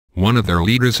One of their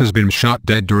leaders has been shot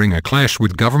dead during a clash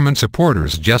with government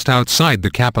supporters just outside the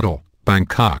capital,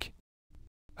 Bangkok.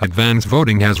 Advance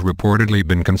voting has reportedly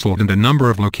been cancelled in a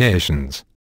number of locations.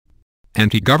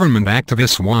 Anti-government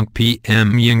activists want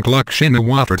PM Yingluck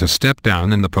Shinawatra to step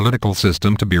down and the political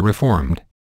system to be reformed.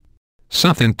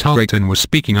 Suthin Tulaton was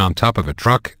speaking on top of a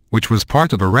truck, which was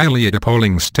part of a rally at a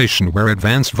polling station where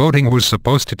advance voting was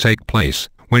supposed to take place,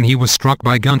 when he was struck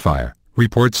by gunfire,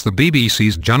 reports the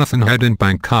BBC's Jonathan Head in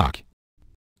Bangkok.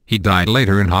 He died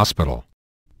later in hospital.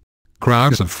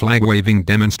 Crowds of flag-waving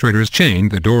demonstrators chained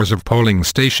the doors of polling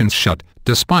stations shut,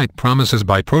 despite promises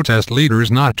by protest leaders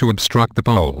not to obstruct the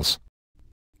polls.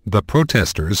 The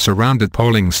protesters surrounded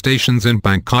polling stations in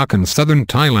Bangkok and southern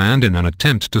Thailand in an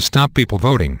attempt to stop people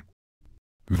voting.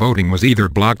 Voting was either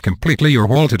blocked completely or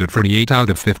halted at 48 out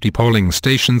of 50 polling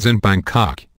stations in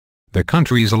Bangkok. The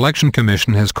country's election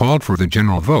commission has called for the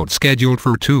general vote scheduled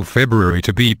for 2 February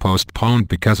to be postponed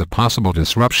because of possible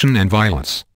disruption and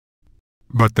violence.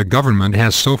 But the government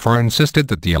has so far insisted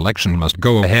that the election must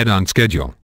go ahead on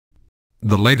schedule.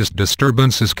 The latest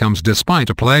disturbances comes despite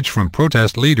a pledge from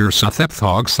protest leader Suthep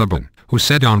Subban, who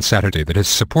said on Saturday that his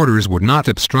supporters would not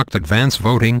obstruct advance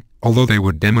voting, although they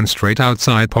would demonstrate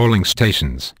outside polling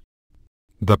stations.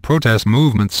 The protest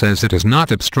movement says it is not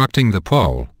obstructing the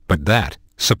poll, but that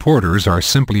supporters are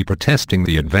simply protesting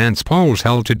the advance polls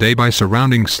held today by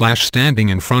surrounding/standing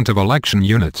in front of election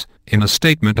units, in a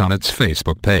statement on its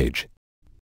Facebook page.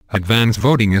 Advance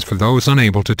voting is for those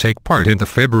unable to take part in the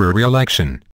February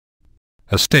election.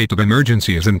 A state of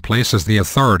emergency is in place as the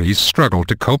authorities struggle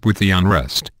to cope with the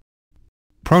unrest.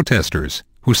 Protesters,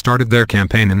 who started their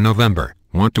campaign in November,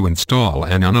 want to install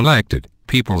an unelected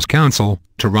People's Council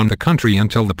to run the country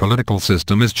until the political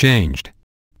system is changed.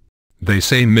 They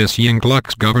say Ms.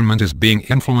 Yingluck's government is being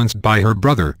influenced by her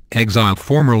brother, exiled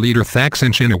former leader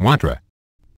Thaksin Shinawatra.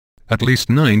 At least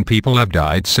 9 people have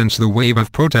died since the wave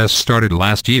of protests started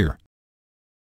last year.